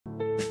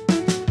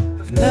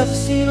Never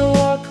seen a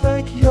walk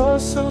like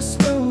yours, so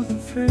smooth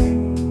and free.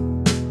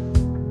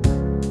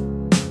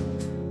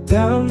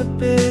 Down the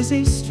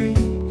busy street,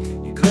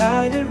 you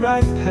glided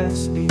right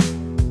past me.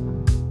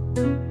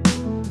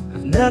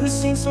 I've never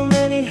seen so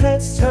many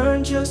heads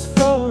turn just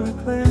for a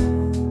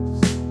glance.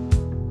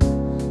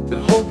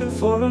 Been hoping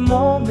for a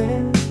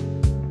moment,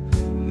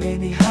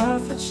 maybe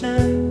half a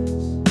chance.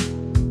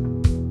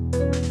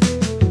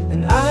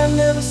 And I've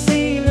never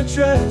seen a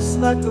dress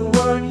like the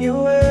one you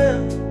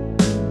wear.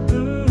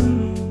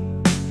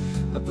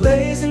 A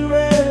blazing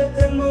red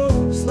that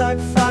moves like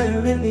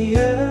fire in the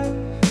air.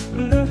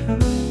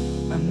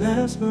 I'm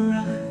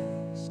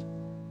mesmerized.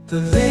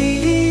 The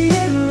lady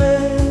in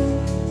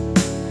red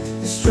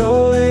is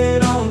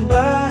strolling on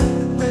by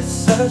with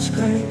such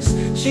grace.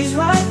 She's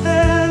right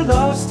there,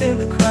 lost in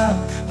the crowd,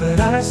 but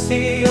I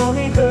see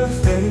only her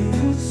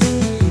face.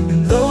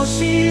 And though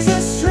she's a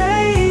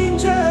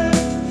stranger,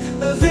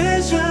 a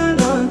vision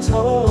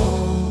untold,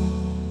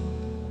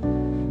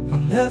 I'll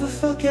never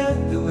forget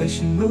the way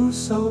she moves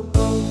so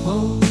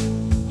bold.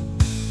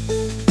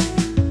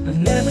 I've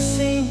never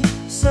seen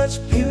such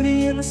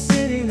beauty in the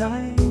city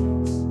lights.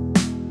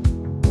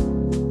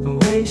 The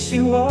way she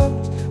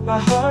walked, my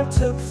heart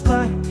took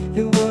flight.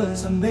 It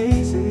was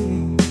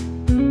amazing.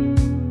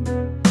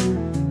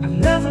 I've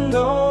never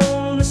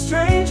known a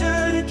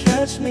stranger to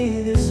catch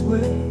me this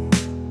way.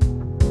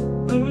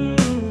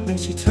 When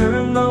she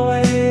turned my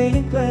way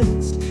and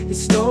glanced, it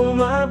stole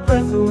my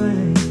breath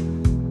away.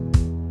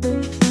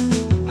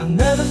 I've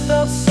never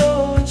felt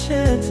so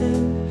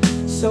enchanted,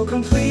 so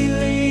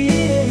completely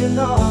in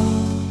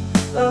awe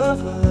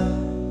of love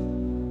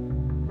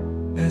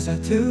as I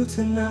do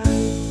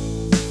tonight.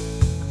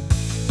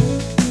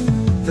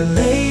 The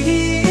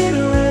lady in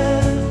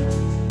red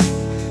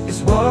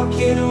is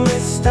walking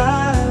with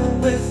style,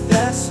 with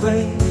that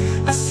sway.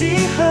 I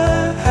see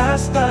her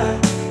pass by,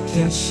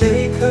 can't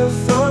shake her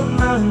from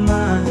my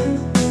mind.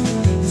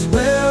 It's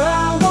where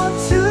I want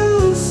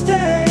to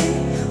stay,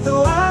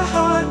 though I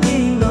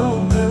hardly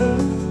know her.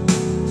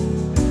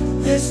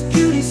 This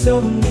beauty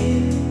so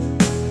near,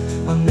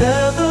 I'll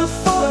never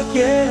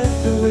forget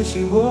the way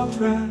she walked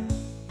right.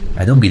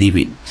 I don't believe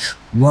it.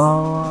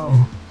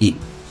 Wow! It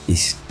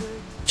is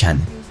Chan.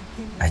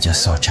 I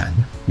just saw Chan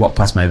walk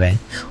past my van.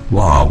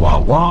 Wow,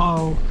 wow,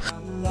 wow!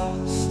 I'm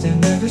lost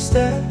in every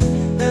step,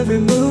 every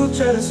move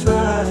just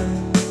right.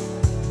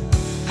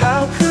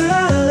 How could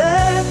I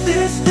let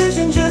this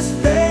vision just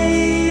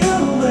fade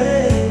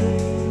away?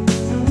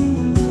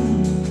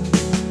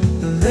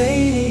 The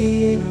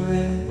lady in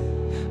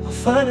red, I'll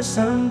find her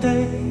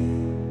someday.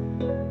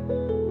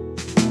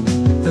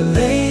 The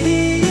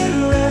lady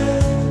in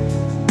red,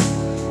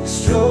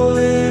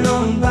 strolling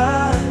on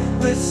by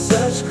with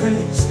such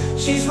grace.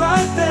 She's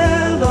right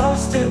there,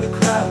 lost in the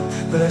crowd,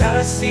 but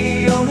I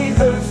see only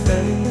her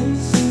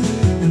face.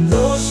 And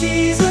though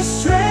she's a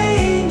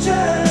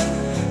stranger,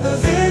 a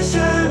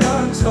vision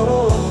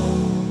untold,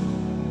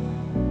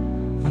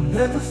 I'll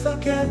never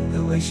forget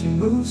the way she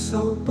moves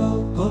so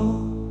bold.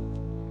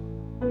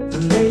 The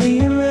lady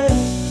in red,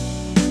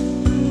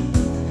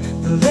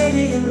 the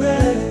lady in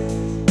red,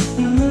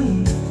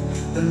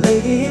 the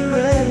lady in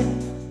red.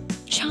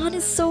 Chan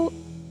is so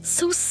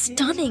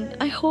stunning.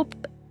 I hope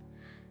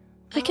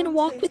I can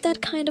walk with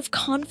that kind of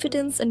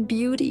confidence and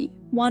beauty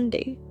one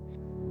day.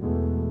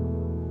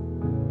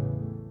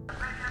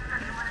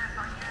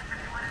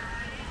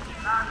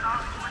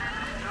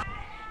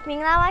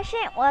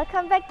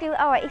 Welcome back to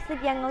our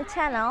Yangon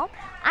channel.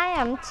 I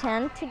am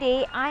Chen.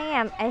 Today I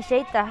am at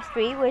Jeta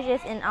Street, which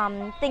is in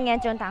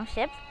Yangon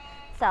Township.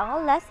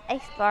 So let's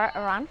explore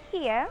around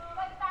here.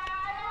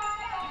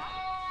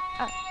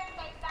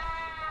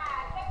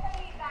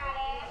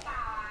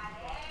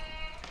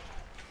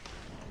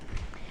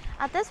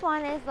 This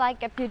one is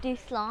like a beauty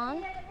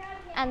salon,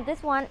 and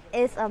this one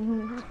is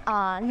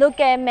look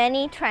at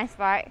many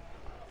transfer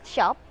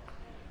shop.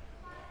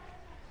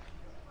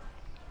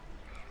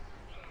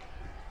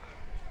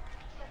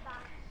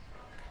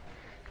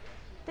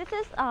 This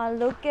is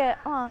look at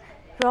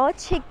raw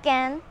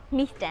chicken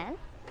meat stand.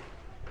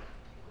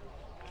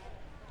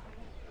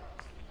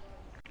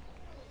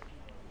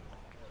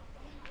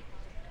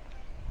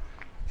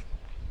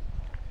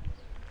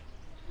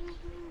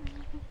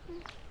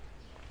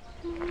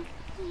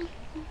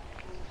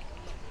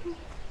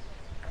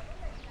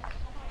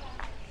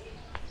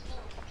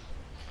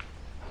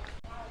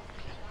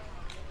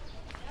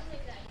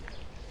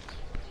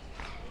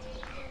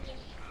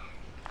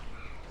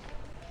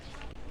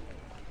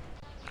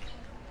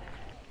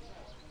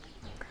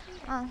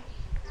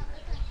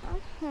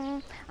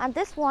 And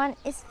this one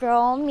is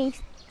raw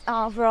meat,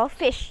 raw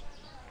fish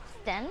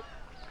stand.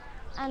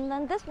 And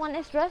then this one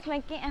is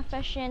dressmaking and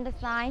fashion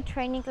design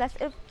training class.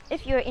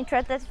 If you're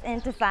interested in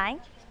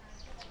design,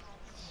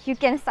 you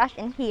can search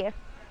in here.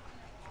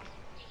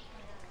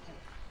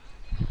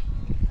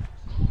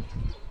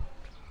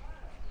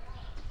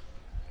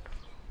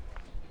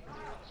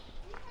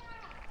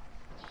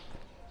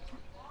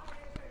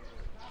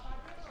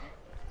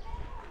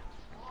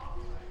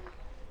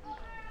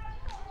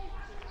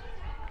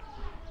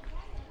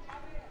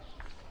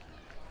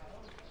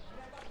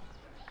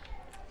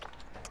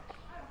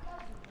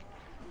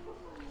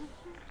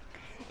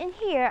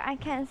 here I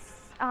can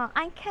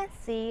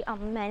see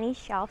many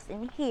shops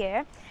in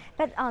here,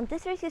 but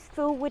this street is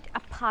full with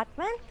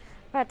apartment,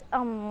 but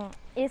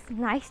it's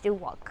nice to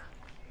walk.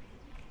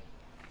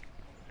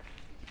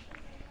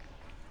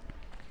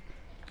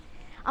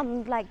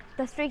 Like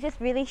the street is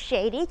really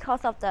shady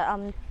because of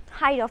the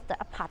height of the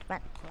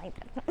apartment, like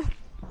that.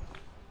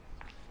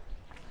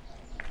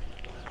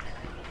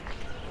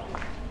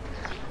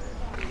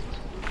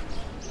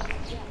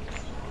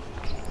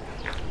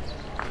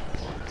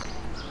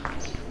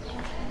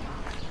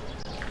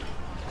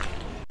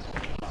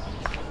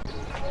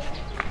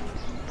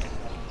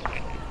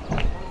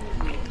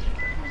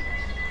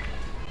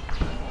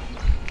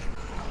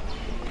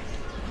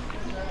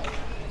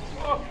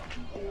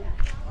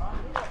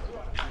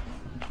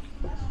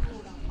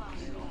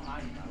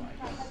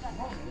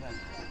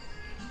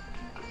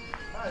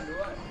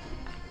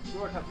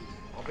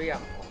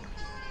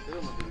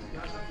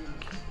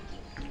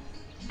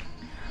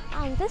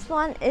 This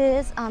one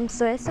is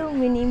Suesu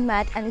Mini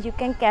Mart, and you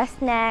can get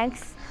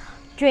snacks,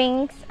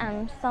 drinks,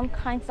 and some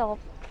kinds of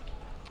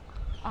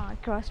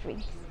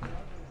groceries.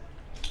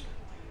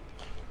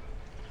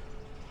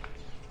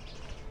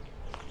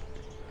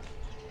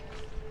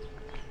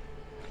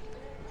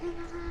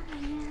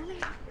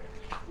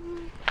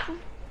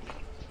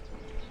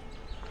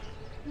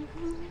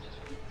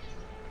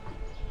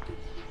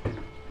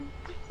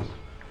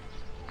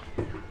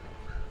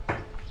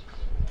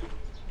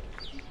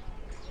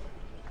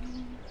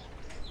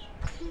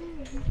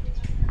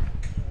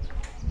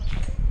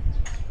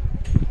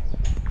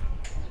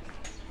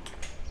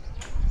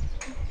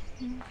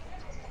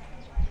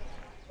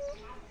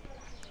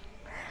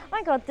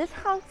 Oh my god, this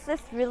house is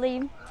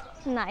really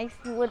nice,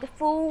 with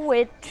full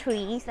with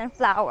trees and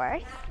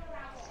flowers.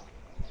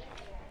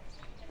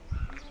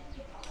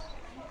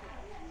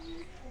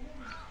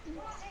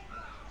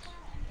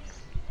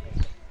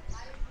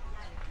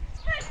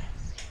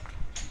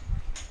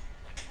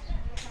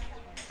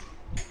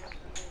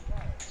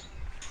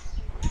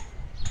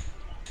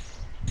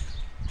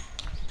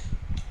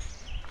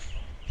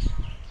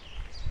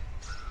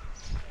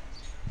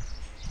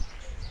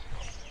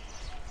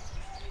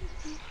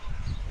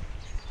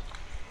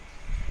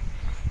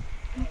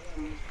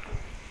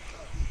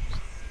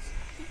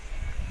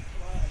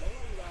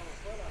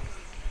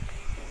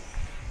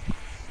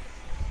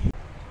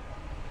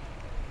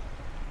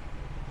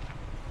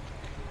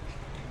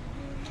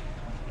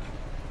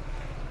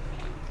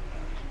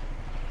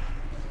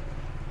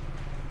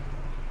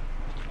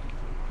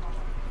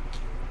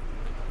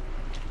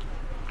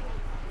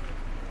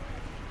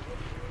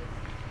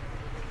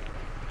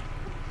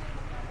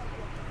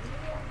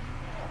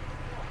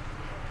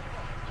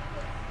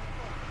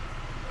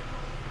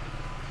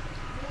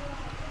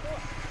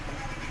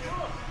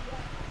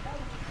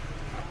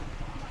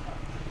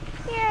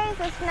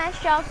 The snack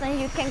shops, and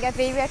you can get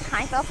various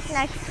kinds of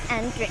snacks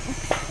and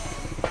drinks.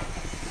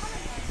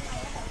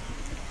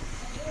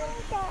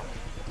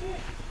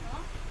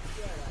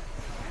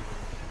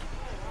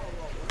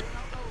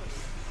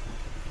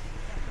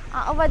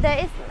 Over there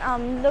is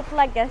look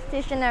like a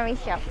stationery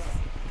shops.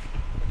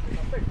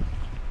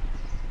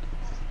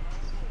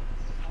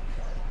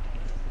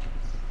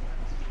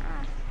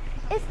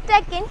 It's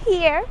stuck in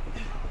here.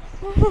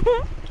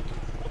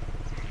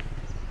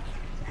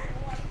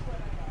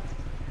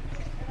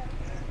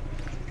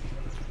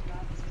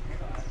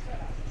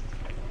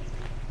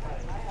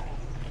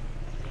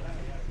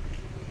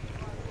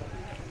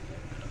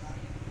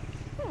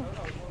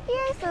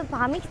 Here's the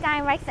Burmese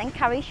style rice and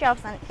curry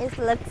shops, and it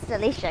looks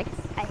delicious.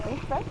 I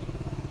think so.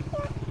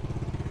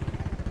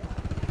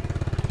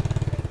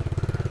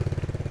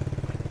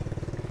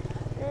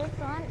 Yeah. This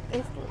one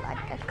is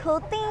like a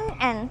clothing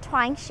and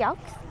twine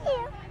shops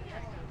here.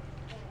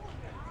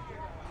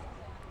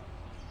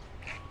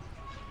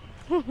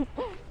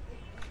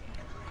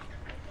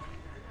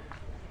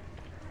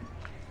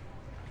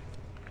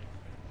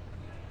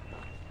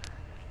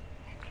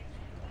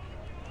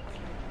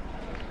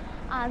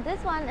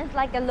 This one is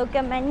like a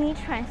local money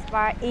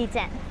transfer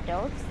agent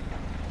stores.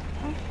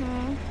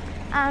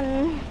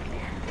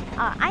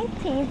 I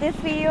think this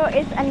video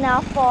is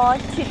enough for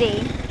today.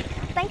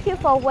 Thank you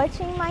for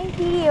watching my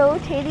video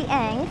till the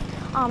end.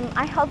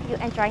 I hope you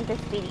enjoyed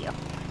this video.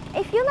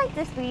 If you like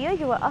this video,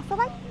 you will also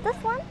like this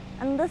one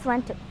and this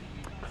one too.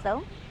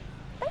 So,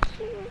 thank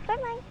you. Bye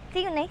bye.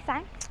 See you next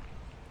time.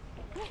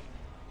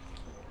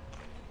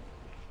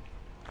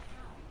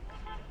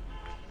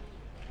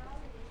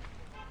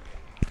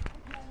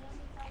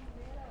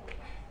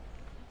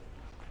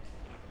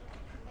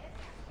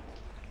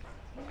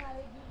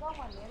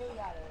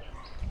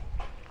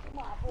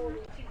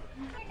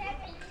 Cái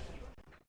này